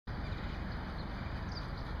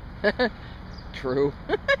True.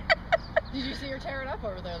 Did you see her tear it up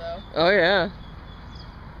over there, though? Oh, yeah.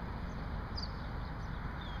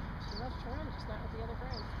 She loves Toronto, just not with the other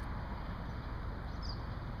friends.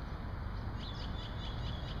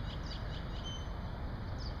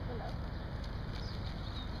 Hello.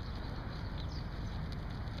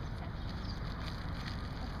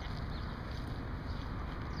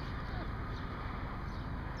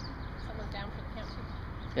 Someone's down for the count, too.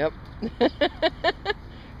 Yep.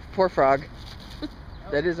 Poor frog.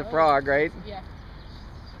 That is a frog, right? Yeah.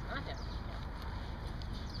 She's not down.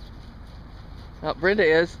 Oh, Brenda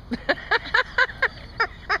is.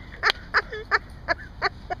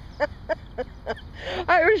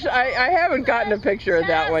 I haven't gotten a picture of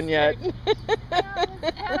that one yet.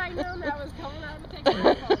 Had I known that was coming, I would have taken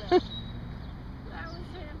a photo. That was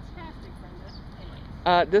fantastic,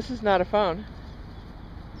 Brenda. This is not a phone.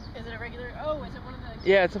 Is it a regular? Oh, is it one of the?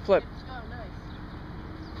 Yeah, it's a flip. Oh, nice.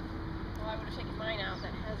 Well, I would have taken mine out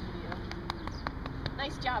that has video.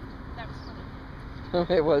 Nice job. That was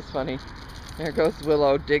funny. It was funny. There goes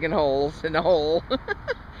Willow digging holes in a hole.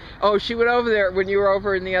 Oh, she went over there when you were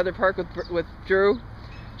over in the other park with Drew.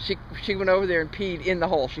 She went over there and peed in the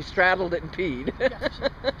hole. She straddled it and peed. Yeah,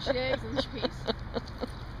 she eggs and she pees. And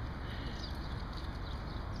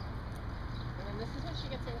then this is when she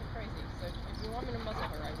gets a little crazy. So if you want me to muzzle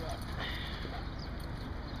her, I will.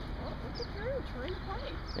 Oh, look at Drew trying to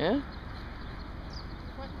play. Yeah.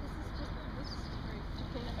 What? This is great. To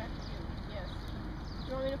clean it back to you. Yes. Do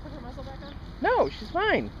you want me to put her muzzle back on? No, she's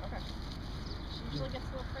fine. Okay. She usually gets a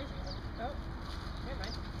little crazy. Oh, never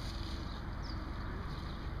mind.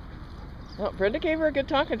 Well, Brenda gave her a good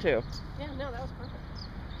talking to. Yeah, no, that was perfect.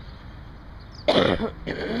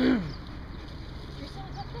 Did you still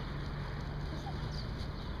have that? I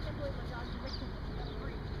can't believe my dog's making that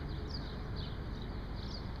breathe.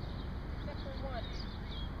 Except for one.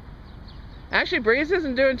 Actually, Breeze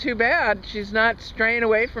isn't doing too bad. She's not straying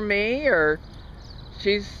away from me, or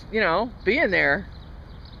she's, you know, being there.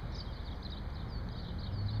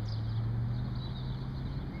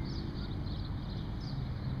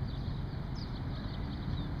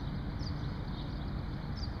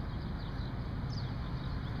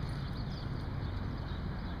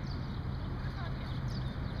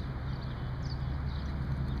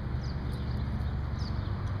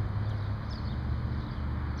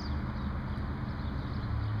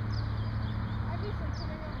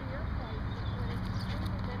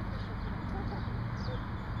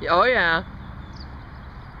 Oh, yeah.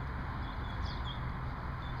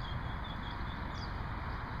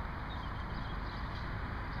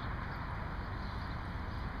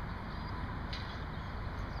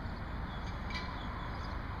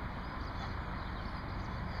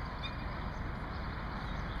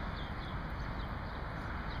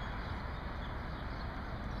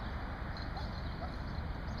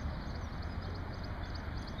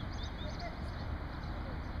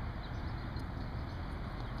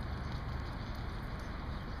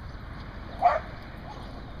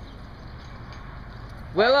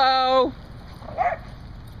 Willow!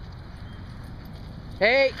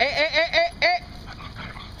 Hey, hey, hey, hey, hey, hey!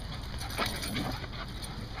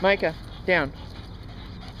 Micah, down.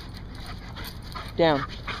 Down.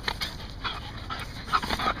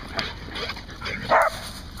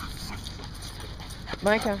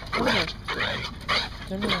 Micah, come here.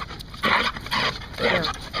 Come here. Down.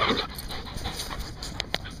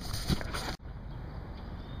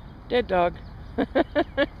 Dead dog. This is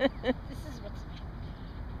what's.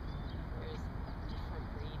 Where's a different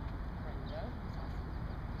breed, Brenda?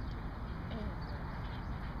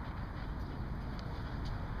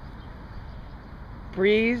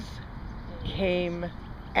 Breeze came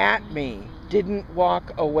at me, didn't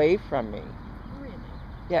walk away from me. Really?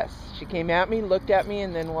 Yes, she came at me, looked at me,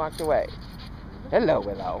 and then walked away. Hello,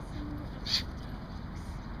 Willow.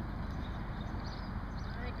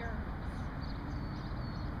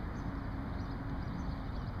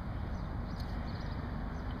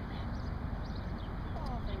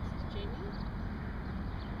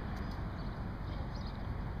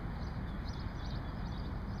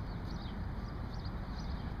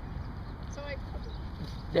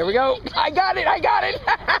 There we go. I got it. I got it.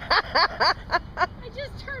 I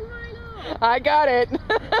just turned mine off. I got it.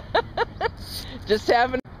 Just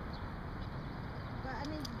having. But, I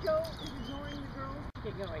mean, Joe is ignoring the girls.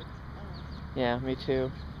 Get going. Yeah, me too.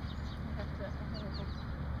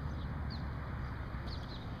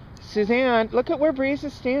 Suzanne, look at where Breeze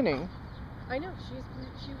is standing. I know. She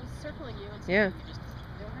was circling you. And yeah. You just,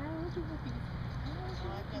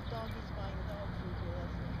 I've got doggies buying dog food here.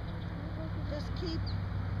 Just keep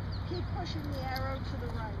pushing the arrow to the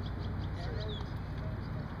right.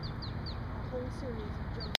 series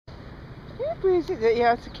of jokes. Yeah, Breezy.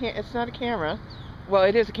 Yeah, it's not a camera. Well,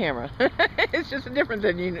 it is a camera. It's just different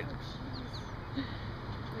than you. He's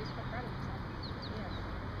quite proud of himself.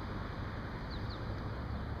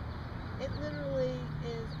 Yes. It literally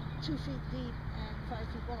is 2 feet deep and 5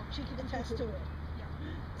 feet long. She can attest to it.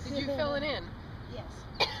 Did you fill it in? Yes.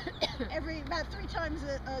 About 3 times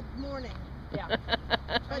a morning. Yeah.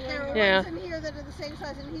 But there are Yeah. ones in here that are the same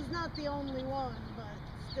size, and he's not the only one, but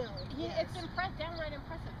still. Yeah, Yes. it's downright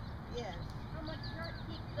impressive. Yes. How much dirt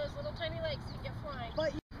those little tiny legs can get flying.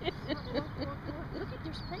 But Look, look at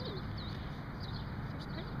their spring. Their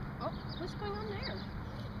spring. Oh, what's going on there?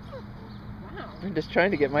 Wow. I'm just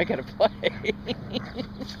trying to get Micah to play.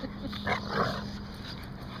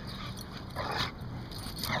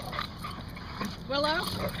 Willow?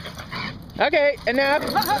 Okay, enough.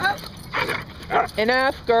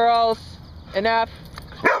 Enough, girls. Enough.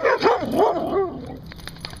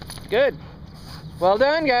 Good. Well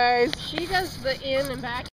done, guys. She does the in and back.